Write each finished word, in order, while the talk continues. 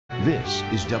This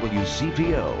is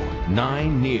WCPO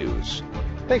 9 News.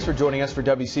 Thanks for joining us for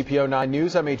WCPO 9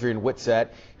 News. I'm Adrian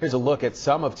Whitsett. Here's a look at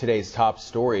some of today's top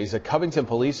stories. A Covington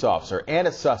police officer and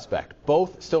a suspect,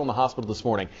 both still in the hospital this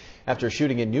morning after a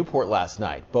shooting in Newport last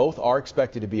night. Both are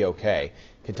expected to be okay.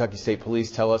 Kentucky State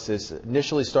Police tell us this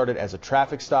initially started as a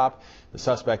traffic stop. The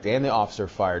suspect and the officer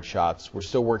fired shots. We're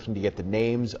still working to get the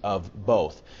names of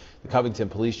both. The Covington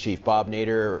Police Chief, Bob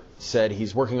Nader, said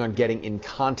he's working on getting in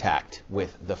contact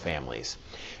with the families.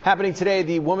 Happening today,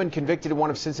 the woman convicted in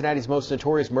one of Cincinnati's most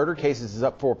notorious murder cases is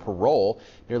up for parole.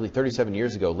 Nearly 37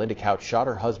 years ago, Linda Couch shot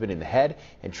her husband in the head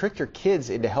and tricked her kids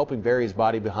into helping bury his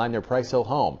body behind their Price Hill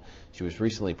home. She was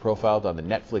recently profiled on the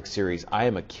Netflix series I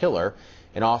Am a Killer.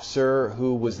 An officer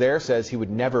who was there says he would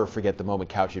never forget the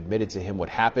moment Couch admitted to him what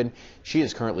happened. She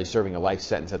is currently serving a life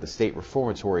sentence at the State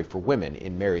Reformatory for Women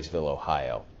in Marysville,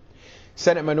 Ohio.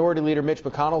 Senate Minority Leader Mitch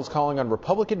McConnell is calling on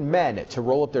Republican men to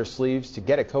roll up their sleeves to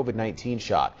get a COVID-19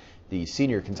 shot. The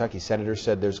senior Kentucky senator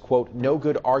said there's, quote, no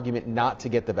good argument not to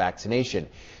get the vaccination.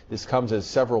 This comes as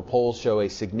several polls show a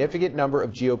significant number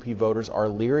of GOP voters are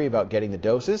leery about getting the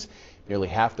doses. Nearly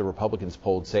half the Republicans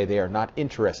polled say they are not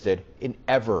interested in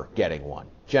ever getting one.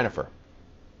 Jennifer.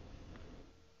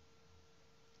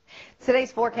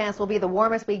 Today's forecast will be the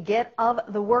warmest we get of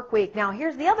the work week. Now,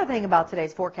 here's the other thing about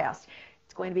today's forecast.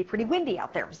 It's going to be pretty windy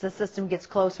out there as the system gets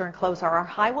closer and closer. Our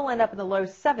high will end up in the low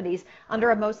 70s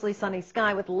under a mostly sunny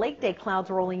sky with late day clouds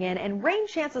rolling in, and rain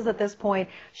chances at this point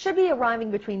should be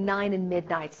arriving between 9 and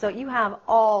midnight. So you have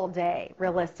all day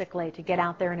realistically to get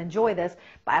out there and enjoy this.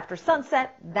 But after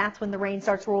sunset, that's when the rain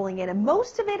starts rolling in, and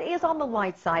most of it is on the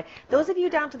light side. Those of you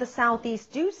down to the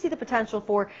southeast do see the potential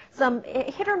for some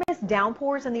hit or miss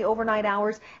downpours in the overnight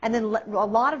hours, and then a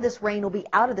lot of this rain will be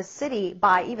out of the city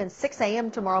by even 6 a.m.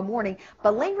 tomorrow morning.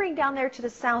 But lingering down there to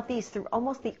the southeast through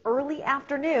almost the early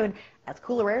afternoon as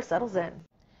cooler air settles in.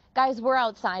 Guys, we're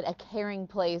outside a caring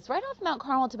place right off Mount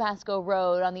Carmel Tabasco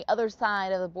Road on the other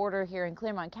side of the border here in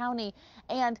Claremont County.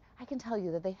 And I can tell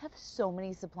you that they have so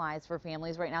many supplies for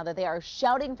families right now that they are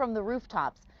shouting from the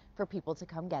rooftops for people to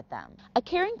come get them. A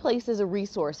caring place is a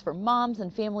resource for moms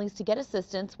and families to get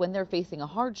assistance when they're facing a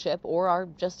hardship or are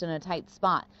just in a tight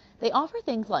spot. They offer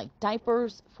things like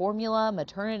diapers, formula,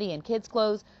 maternity and kids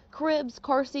clothes, cribs,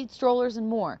 car seats, strollers, and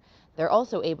more. They're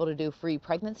also able to do free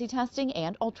pregnancy testing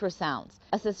and ultrasounds.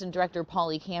 Assistant Director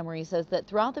Polly Camry says that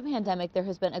throughout the pandemic there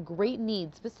has been a great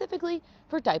need specifically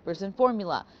for diapers and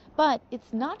formula. But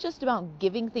it's not just about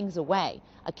giving things away.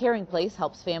 A caring place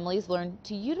helps families learn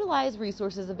to utilize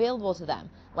resources available to them,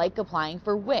 like applying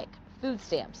for WIC, food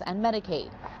stamps, and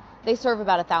Medicaid. They serve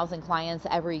about 1,000 clients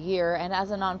every year, and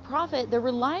as a nonprofit, they're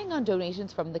relying on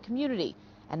donations from the community.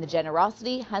 And the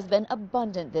generosity has been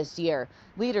abundant this year.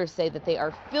 Leaders say that they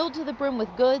are filled to the brim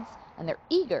with goods, and they're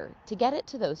eager to get it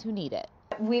to those who need it.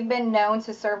 We've been known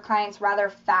to serve clients rather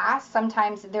fast.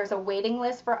 Sometimes there's a waiting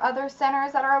list for other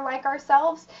centers that are like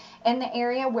ourselves in the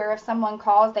area where if someone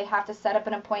calls, they have to set up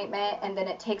an appointment, and then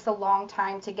it takes a long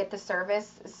time to get the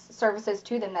services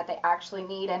to them that they actually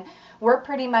need. And we're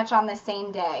pretty much on the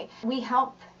same day. We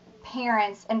help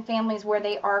parents and families where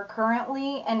they are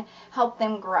currently and help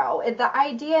them grow. The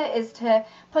idea is to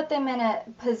put them in a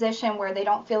position where they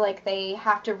don't feel like they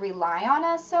have to rely on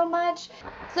us so much.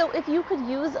 So if you could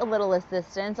use a little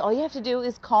assistance, all you have to do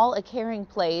is call a caring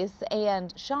place,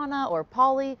 and Shauna or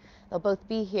Polly, they'll both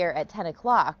be here at 10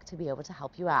 o'clock to be able to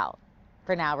help you out.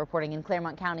 For now, reporting in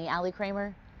Claremont County, Allie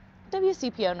Kramer,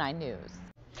 WCPO 9 News.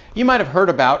 You might have heard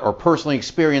about or personally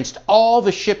experienced all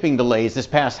the shipping delays this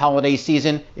past holiday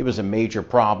season. It was a major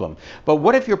problem. But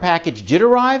what if your package did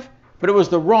arrive, but it was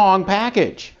the wrong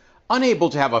package? Unable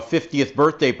to have a 50th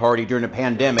birthday party during a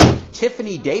pandemic,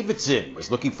 Tiffany Davidson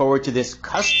was looking forward to this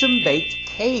custom-baked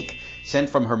cake sent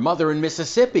from her mother in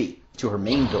Mississippi to her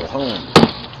Mainville home.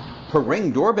 Her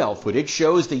Ring doorbell footage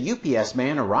shows the UPS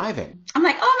man arriving. I'm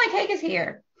like, oh, my cake is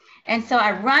here. And so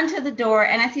I run to the door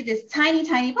and I see this tiny,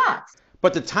 tiny box.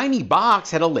 But the tiny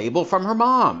box had a label from her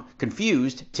mom.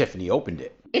 Confused, Tiffany opened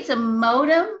it. It's a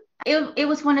modem. It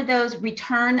was one of those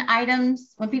return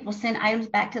items when people send items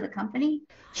back to the company.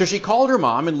 So she called her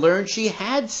mom and learned she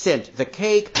had sent the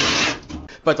cake,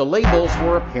 but the labels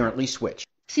were apparently switched.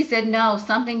 She said, no,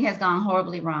 something has gone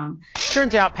horribly wrong.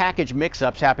 Turns out package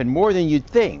mix-ups happen more than you'd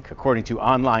think, according to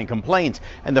online complaints.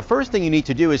 And the first thing you need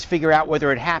to do is figure out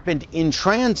whether it happened in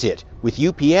transit with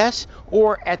UPS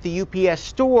or at the UPS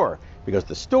store, because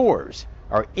the stores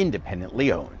are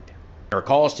independently owned. Our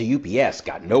calls to UPS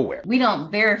got nowhere. We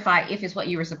don't verify if it's what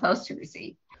you were supposed to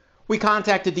receive. We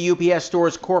contacted the UPS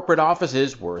store's corporate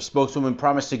offices where a spokeswoman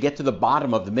promised to get to the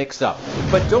bottom of the mix-up.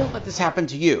 But don't let this happen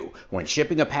to you. When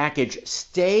shipping a package,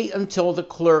 stay until the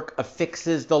clerk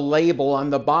affixes the label on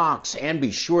the box, and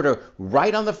be sure to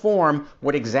write on the form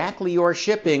what exactly you're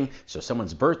shipping so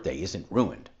someone's birthday isn't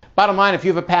ruined. Bottom line, if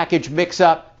you have a package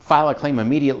mix-up, file a claim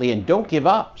immediately and don't give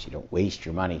up so you don't waste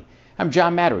your money. I'm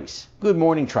John Matteries. Good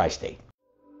morning, Tri-State.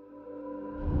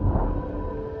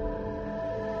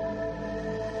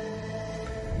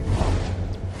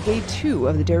 Day 2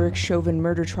 of the Derek Chauvin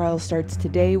murder trial starts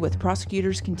today, with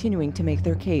prosecutors continuing to make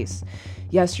their case.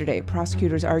 Yesterday,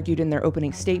 prosecutors argued in their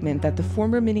opening statement that the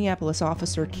former Minneapolis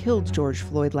officer killed George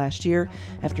Floyd last year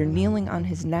after kneeling on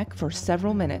his neck for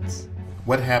several minutes.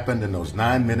 What happened in those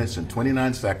 9 minutes and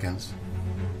 29 seconds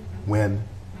when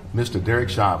Mr. Derek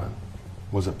Chauvin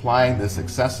was applying this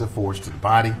excessive force to the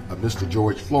body of Mr.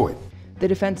 George Floyd? The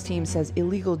defense team says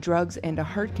illegal drugs and a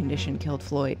heart condition killed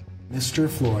Floyd. Mr.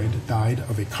 Floyd died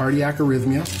of a cardiac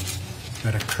arrhythmia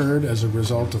that occurred as a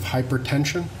result of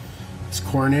hypertension, his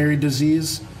coronary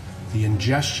disease, the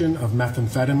ingestion of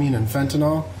methamphetamine and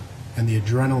fentanyl, and the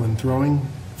adrenaline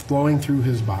flowing through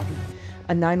his body.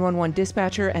 A 911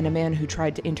 dispatcher and a man who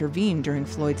tried to intervene during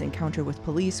Floyd's encounter with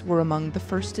police were among the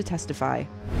first to testify.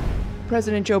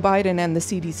 President Joe Biden and the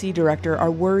CDC director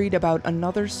are worried about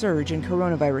another surge in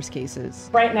coronavirus cases.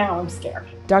 Right now, I'm scared.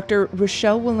 Dr.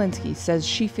 Rochelle Walensky says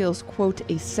she feels, quote,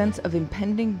 a sense of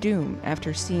impending doom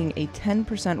after seeing a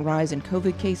 10% rise in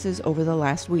COVID cases over the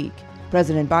last week.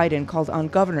 President Biden called on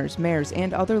governors, mayors,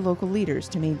 and other local leaders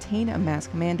to maintain a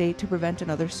mask mandate to prevent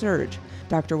another surge.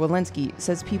 Dr. Walensky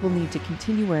says people need to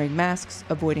continue wearing masks,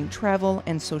 avoiding travel,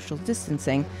 and social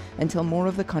distancing until more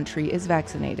of the country is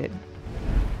vaccinated.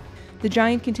 The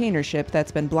giant container ship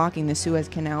that's been blocking the Suez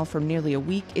Canal for nearly a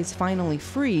week is finally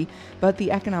free, but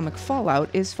the economic fallout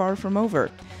is far from over.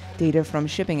 Data from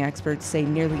shipping experts say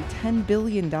nearly $10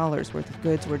 billion worth of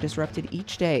goods were disrupted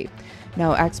each day.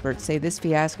 Now, experts say this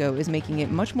fiasco is making it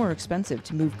much more expensive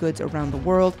to move goods around the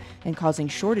world and causing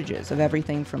shortages of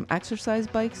everything from exercise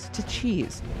bikes to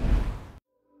cheese.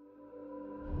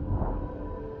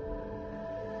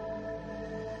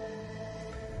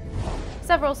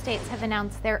 Several states have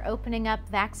announced they're opening up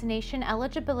vaccination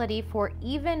eligibility for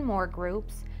even more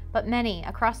groups, but many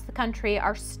across the country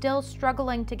are still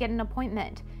struggling to get an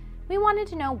appointment. We wanted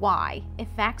to know why. If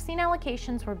vaccine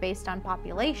allocations were based on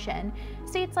population,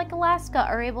 states like Alaska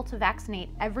are able to vaccinate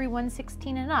everyone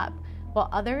 16 and up, while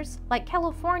others, like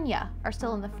California, are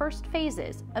still in the first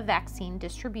phases of vaccine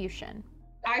distribution.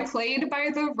 I played by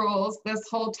the rules this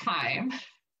whole time.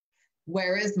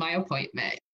 Where is my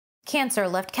appointment? Cancer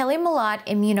left Kelly Malott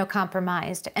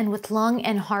immunocompromised and with lung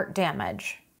and heart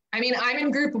damage. I mean, I'm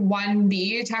in group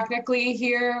 1B technically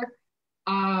here,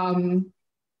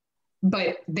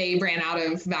 but they ran out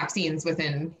of vaccines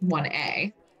within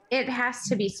 1A. It has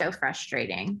to be so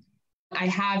frustrating. I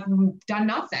have done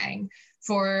nothing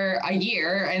for a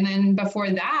year. And then before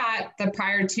that, the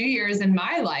prior 2 years in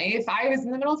my life, I was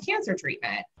in the middle of cancer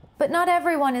treatment. But not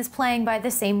everyone is playing by the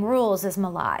same rules as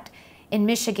Malott. In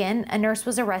Michigan, a nurse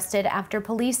was arrested after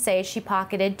police say she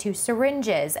pocketed 2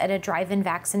 syringes at a drive-in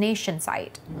vaccination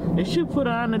site. They should put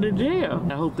her under the jail.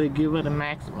 I hope they give her the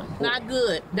maximum. Not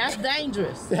good. That's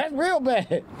dangerous. That's real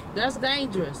bad. That's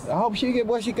dangerous. I hope she get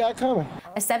what she got coming.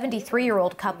 A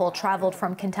 73-year-old couple traveled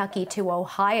from Kentucky to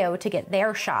Ohio to get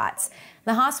their shots.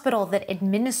 The hospital that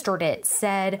administered it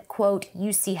said, quote,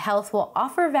 UC Health will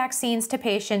offer vaccines to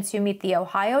patients who meet the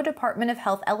Ohio Department of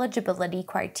Health eligibility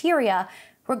criteria,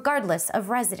 regardless of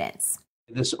residence.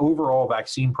 This overall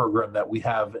vaccine program that we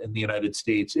have in the United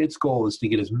States, its goal is to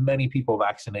get as many people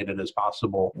vaccinated as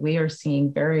possible. We are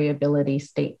seeing variability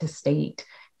state to state,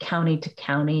 county to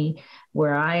county.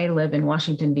 Where I live in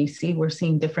Washington, D.C., we're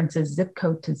seeing differences zip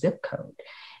code to zip code.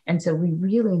 And so we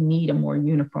really need a more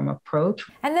uniform approach.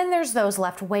 And then there's those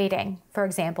left waiting. For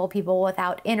example, people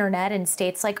without internet in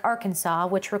states like Arkansas,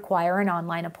 which require an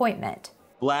online appointment.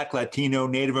 Black, Latino,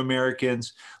 Native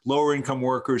Americans, lower income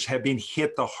workers have been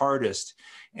hit the hardest.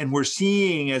 And we're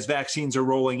seeing as vaccines are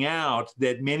rolling out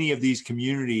that many of these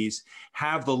communities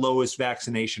have the lowest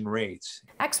vaccination rates.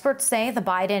 Experts say the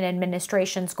Biden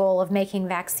administration's goal of making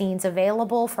vaccines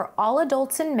available for all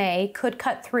adults in May could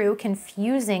cut through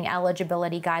confusing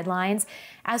eligibility guidelines.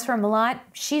 As for Malott,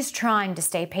 she's trying to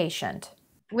stay patient.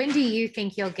 When do you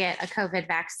think you'll get a COVID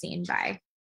vaccine by?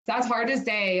 That's hard to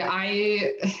say.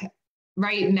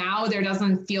 Right now, there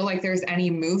doesn't feel like there's any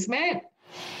movement.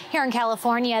 Here in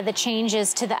California, the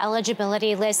changes to the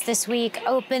eligibility list this week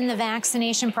open the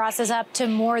vaccination process up to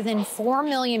more than 4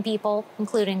 million people,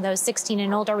 including those 16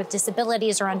 and older with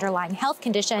disabilities or underlying health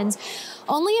conditions.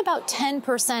 Only about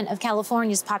 10% of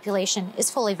California's population is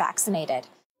fully vaccinated.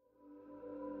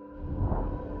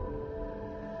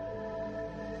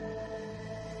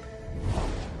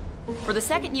 For the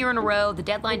second year in a row, the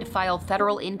deadline to file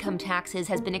federal income taxes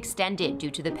has been extended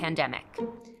due to the pandemic.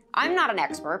 I'm not an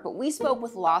expert, but we spoke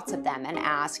with lots of them and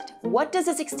asked, what does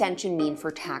this extension mean for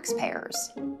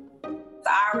taxpayers? The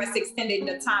IRS extended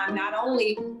the time not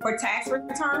only for tax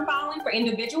return filing for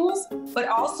individuals, but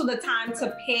also the time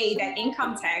to pay that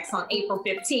income tax on April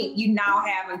 15th. You now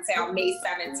have until May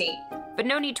 17th. But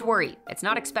no need to worry. It's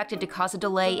not expected to cause a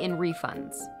delay in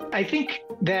refunds. I think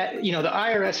that, the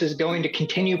IRS is going to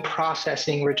continue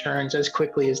processing returns as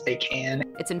quickly as they can.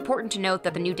 It's important to note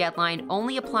that the new deadline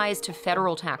only applies to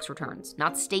federal tax returns,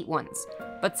 not state ones.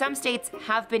 But some states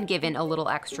have been given a little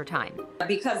extra time.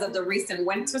 Because of the recent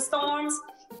winter storms,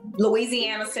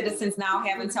 Louisiana citizens now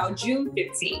have until June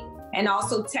 15th, and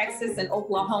also Texas and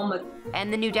Oklahoma.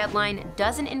 And the new deadline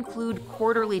doesn't include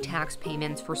quarterly tax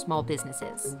payments for small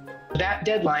businesses. That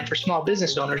deadline for small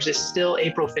business owners is still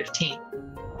April 15th.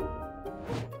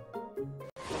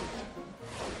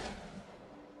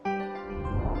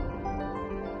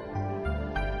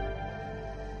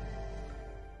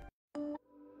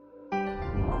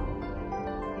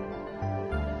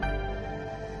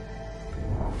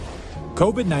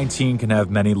 COVID-19 can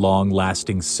have many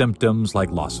long-lasting symptoms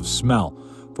like loss of smell.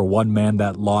 For one man,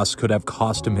 that loss could have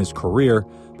cost him his career,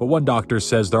 but one doctor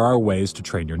says there are ways to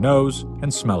train your nose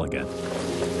and smell again.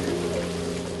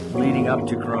 Leading up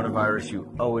to coronavirus, you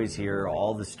always hear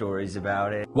all the stories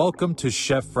about it. Welcome to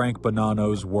Chef Frank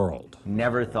Bonanno's world.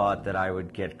 Never thought that I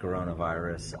would get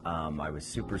coronavirus. I was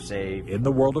super safe. In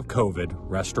the world of COVID,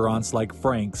 restaurants like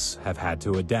Frank's have had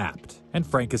to adapt. And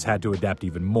Frank has had to adapt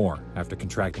even more after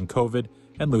contracting COVID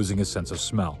and losing his sense of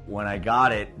smell. When I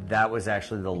got it, that was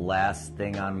actually the last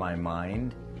thing on my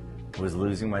mind, was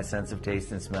losing my sense of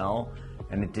taste and smell.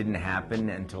 And it didn't happen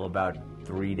until about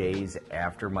 3 days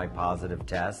after my positive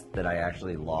test that I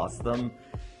actually lost them.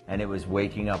 And it was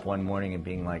waking up one morning and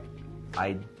being like,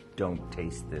 I don't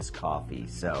taste this coffee.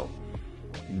 So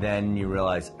then you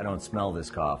realize I don't smell this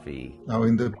coffee. Now,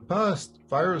 in the past,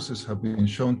 viruses have been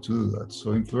shown to do that.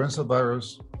 So influenza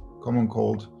virus, common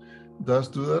cold, does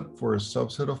do that for a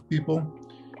subset of people.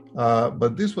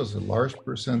 But this was a large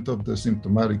percent of the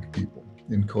symptomatic people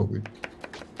in COVID.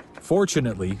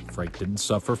 Fortunately, Frank didn't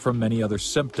suffer from many other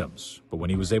symptoms, but when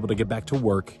he was able to get back to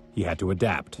work, he had to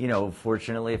adapt.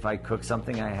 Fortunately, if I cook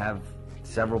something, I have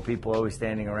several people always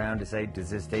standing around to say, does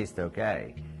this taste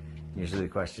okay? Usually the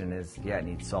question is, yeah, it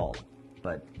needs salt.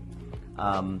 But,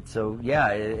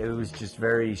 it was just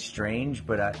very strange,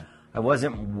 but I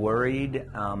wasn't worried,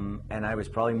 and I was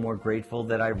probably more grateful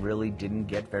that I really didn't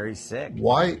get very sick.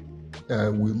 Why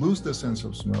we lose the sense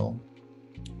of smell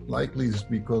likely is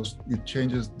because it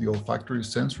changes the olfactory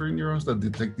sensory neurons that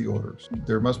detect the odors.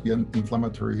 There must be an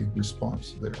inflammatory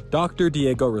response there. Dr.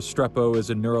 Diego Restrepo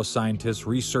is a neuroscientist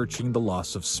researching the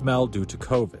loss of smell due to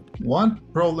COVID. One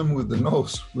problem with the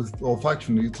nose, with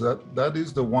olfaction, is that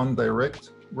is the one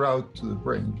direct route to the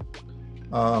brain.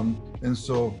 And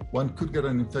so one could get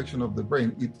an infection of the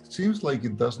brain. It seems like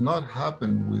it does not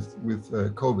happen with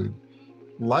COVID.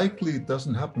 Likely it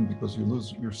doesn't happen because you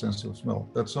lose your sense of smell.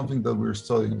 That's something that we're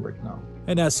studying right now.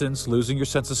 In essence, losing your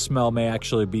sense of smell may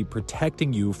actually be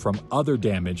protecting you from other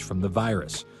damage from the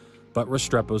virus. But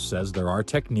Restrepo says there are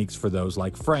techniques for those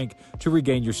like Frank to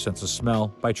regain your sense of smell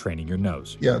by training your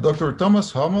nose. Yeah, Dr. Thomas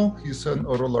Hummel, he's an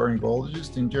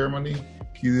otolaryngologist in Germany.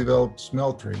 He developed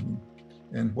smell training.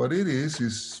 And what it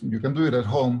is you can do it at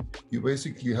home. You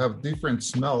basically have different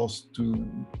smells to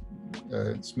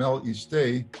smell each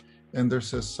day. And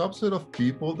there's a subset of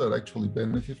people that actually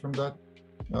benefit from that.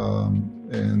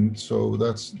 And so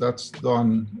that's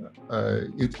done,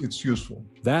 it's useful.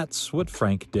 That's what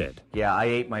Frank did. Yeah, I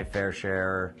ate my fair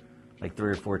share, like 3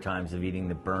 or 4 times, of eating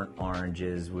the burnt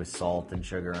oranges with salt and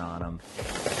sugar on them.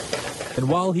 And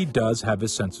while he does have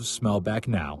his sense of smell back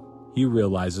now, he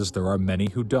realizes there are many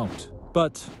who don't,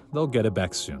 but they'll get it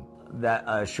back soon.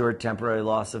 That short temporary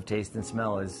loss of taste and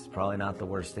smell is probably not the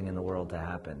worst thing in the world to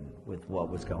happen with what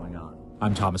was going on.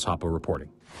 I'm Thomas Hoppo reporting.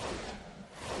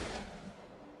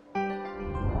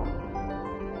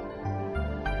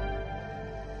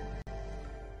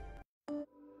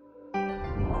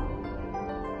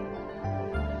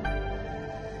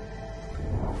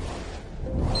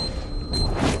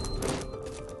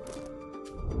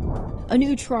 A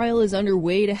new trial is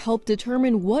underway to help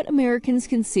determine what Americans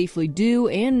can safely do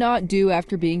and not do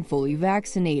after being fully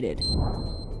vaccinated.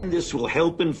 This will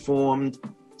help inform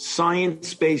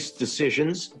science-based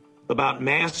decisions about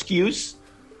mask use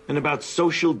and about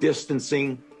social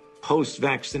distancing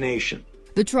post-vaccination.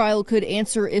 The trial could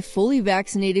answer if fully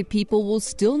vaccinated people will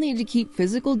still need to keep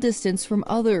physical distance from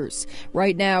others.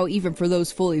 Right now, even for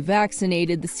those fully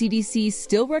vaccinated, the CDC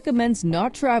still recommends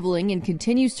not traveling and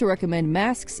continues to recommend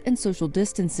masks and social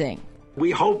distancing.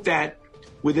 We hope that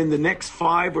within the next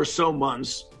 5 or so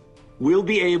months, we'll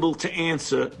be able to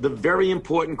answer the very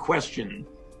important question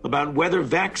about whether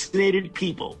vaccinated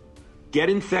people get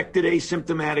infected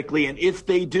asymptomatically, and if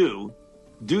they do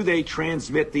they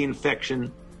transmit the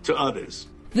infection to others.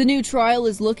 The new trial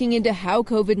is looking into how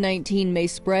COVID-19 may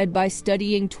spread by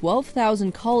studying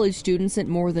 12,000 college students at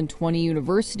more than 20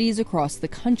 universities across the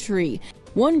country.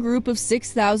 One group of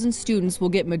 6,000 students will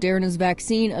get Moderna's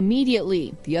vaccine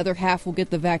immediately. The other half will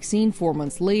get the vaccine 4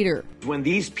 months later. When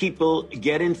these people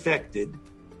get infected,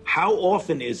 how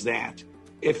often is that?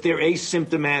 If they're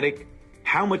asymptomatic,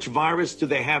 how much virus do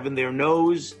they have in their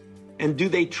nose? And do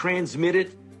they transmit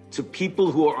it to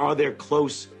people who are their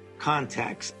close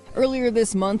contacts? Earlier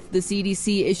this month, the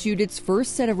CDC issued its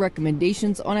first set of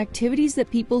recommendations on activities that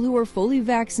people who are fully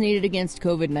vaccinated against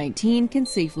COVID-19 can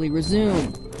safely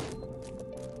resume.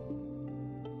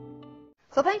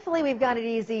 So thankfully, we've got it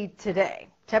easy today.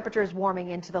 Temperatures warming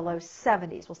into the low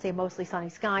 70s. We'll see a mostly sunny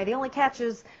sky. The only catch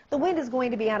is the wind is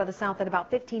going to be out of the south at about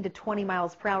 15 to 20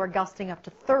 miles per hour, gusting up to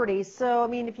 30. So, I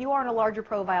mean, if you are in a larger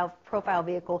profile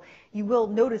vehicle, you will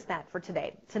notice that for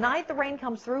today. Tonight, the rain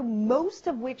comes through, most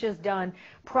of which is done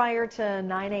prior to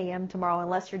 9 a.m. tomorrow,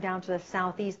 unless you're down to the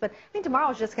southeast. But I mean,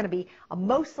 tomorrow is just going to be a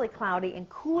mostly cloudy and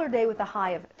cooler day with a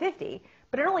high of 50.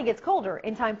 But it only gets colder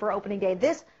in time for opening day.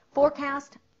 This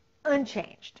forecast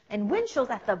unchanged. And wind chills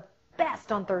at the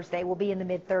best on Thursday will be in the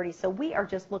mid-30s, so we are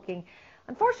just looking,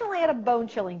 unfortunately, at a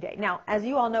bone-chilling day. Now, as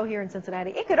you all know here in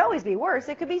Cincinnati, it could always be worse.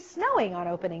 It could be snowing on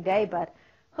opening day, but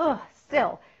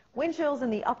still, wind chills in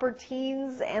the upper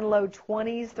teens and low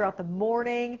 20s throughout the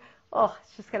morning.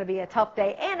 It's just going to be a tough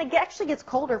day, and it actually gets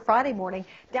colder Friday morning,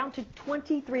 down to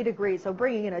 23 degrees, so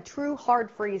bringing in a true hard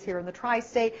freeze here in the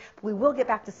tri-state. We will get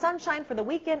back to sunshine for the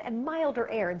weekend and milder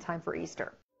air in time for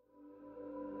Easter.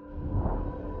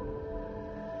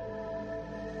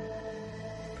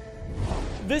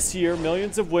 This year,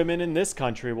 millions of women in this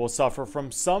country will suffer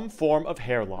from some form of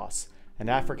hair loss, and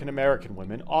African American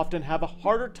women often have a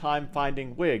harder time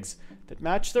finding wigs that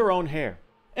match their own hair.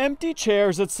 Empty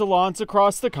chairs at salons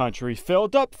across the country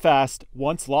filled up fast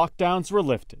once lockdowns were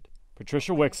lifted.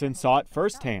 Patricia Wixson saw it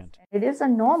firsthand. It is a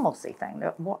normalcy thing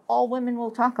that all women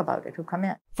will talk about it who come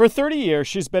in. For 30 years,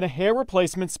 she's been a hair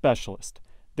replacement specialist.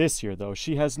 This year, though,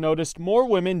 she has noticed more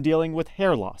women dealing with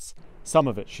hair loss. Some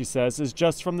of it, she says, is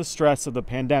just from the stress of the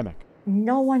pandemic.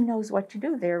 No one knows what to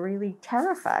do. They're really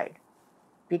terrified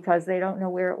because they don't know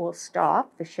where it will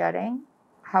stop, the shedding,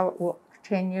 how it will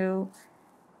continue.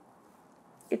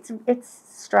 It's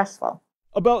stressful.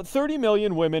 About 30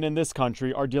 million women in this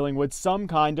country are dealing with some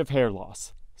kind of hair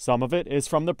loss. Some of it is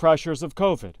from the pressures of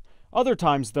COVID. Other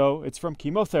times, though, it's from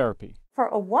chemotherapy. For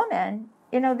a woman,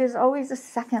 there's always a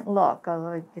second look.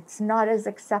 It's not as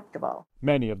acceptable.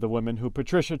 Many of the women who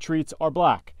Patricia treats are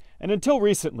black, and until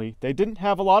recently, they didn't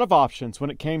have a lot of options when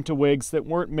it came to wigs that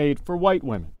weren't made for white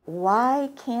women. Why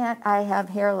can't I have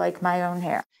hair like my own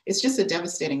hair? It's just a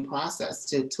devastating process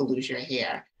to lose your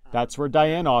hair. That's where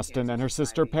Diane Austin and her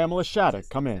sister Pamela Shattuck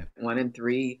come in. 1 in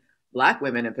 3 Black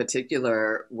women in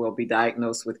particular will be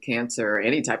diagnosed with cancer,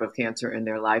 any type of cancer in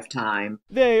their lifetime.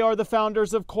 They are the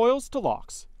founders of Coils to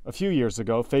Locks. A few years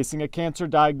ago, facing a cancer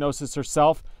diagnosis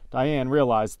herself, Diane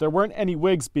realized there weren't any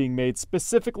wigs being made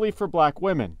specifically for black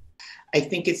women. I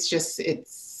think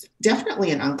it's definitely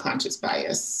an unconscious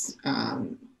bias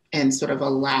and sort of a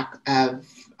lack of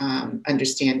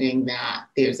understanding that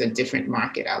there's a different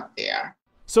market out there.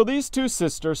 So these two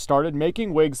sisters started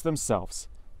making wigs themselves,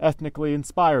 ethnically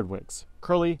inspired wigs,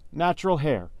 curly, natural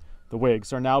hair. The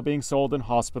wigs are now being sold in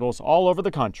hospitals all over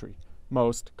the country,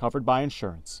 most covered by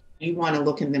insurance. You want to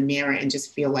look in the mirror and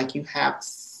just feel like you have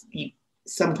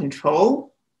some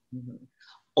control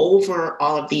over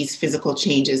all of these physical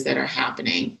changes that are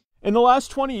happening. In the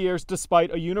last 20 years,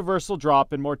 despite a universal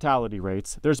drop in mortality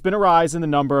rates, there's been a rise in the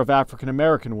number of African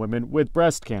American women with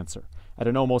breast cancer, at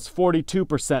an almost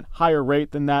 42% higher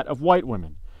rate than that of white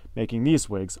women, making these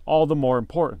wigs all the more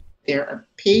important. There are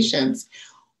patients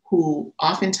who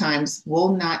oftentimes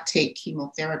will not take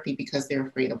chemotherapy because they're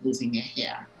afraid of losing their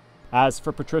hair. As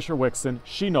for Patricia Wixson,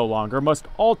 she no longer must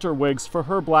alter wigs for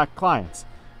her black clients.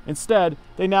 Instead,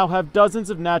 they now have dozens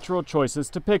of natural choices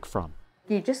to pick from.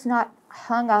 You're just not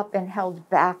hung up and held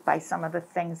back by some of the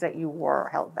things that you were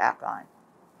held back on.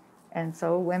 And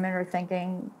so women are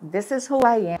thinking, this is who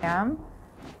I am.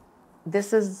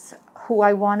 This is who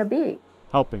I want to be.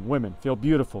 Helping women feel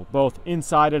beautiful, both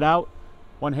inside and out,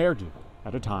 one hairdo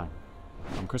at a time.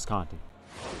 I'm Chris Conti.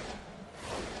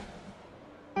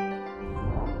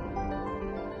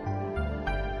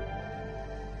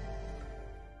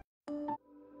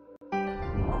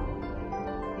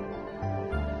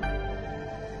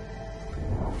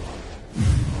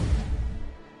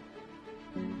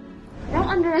 Don't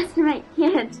underestimate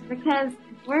kids, because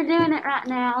we're doing it right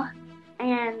now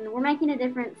and we're making a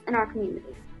difference in our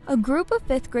community. A group of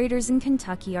 5th graders in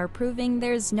Kentucky are proving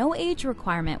there's no age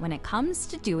requirement when it comes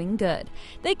to doing good.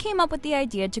 They came up with the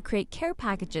idea to create care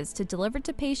packages to deliver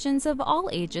to patients of all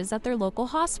ages at their local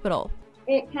hospital.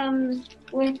 It comes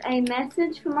with a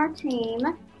message from our team,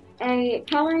 a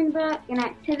coloring book, an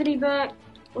activity book.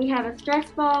 We have a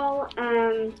stress ball,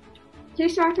 2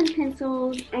 sharpened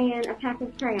pencils, and a pack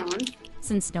of crayons.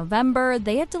 Since November,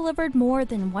 they have delivered more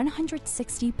than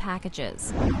 160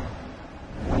 packages.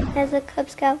 As a Cub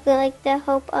Scout, we like to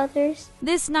help others.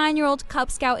 This 9-year-old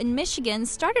Cub Scout in Michigan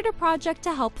started a project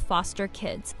to help foster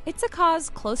kids. It's a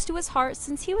cause close to his heart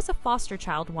since he was a foster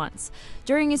child once.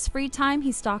 During his free time,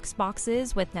 he stocks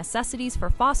boxes with necessities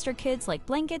for foster kids like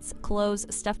blankets, clothes,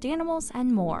 stuffed animals,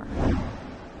 and more.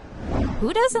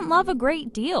 Who doesn't love a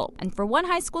great deal? And for one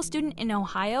high school student in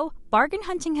Ohio, bargain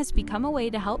hunting has become a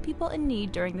way to help people in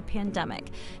need during the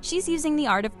pandemic. She's using the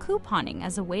art of couponing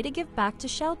as a way to give back to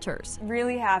shelters.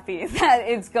 Really happy that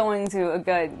it's going to a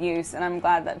good use, and I'm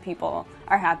glad that people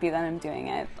are happy that I'm doing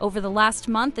it. Over the last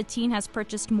month, the teen has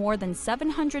purchased more than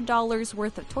 $700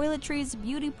 worth of toiletries,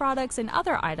 beauty products, and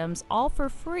other items, all for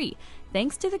free,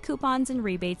 thanks to the coupons and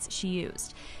rebates she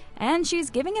used. And she's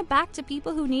giving it back to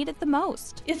people who need it the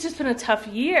most. It's just been a tough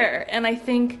year, and I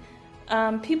think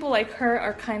people like her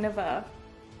are kind of a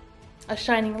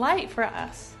shining light for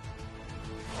us.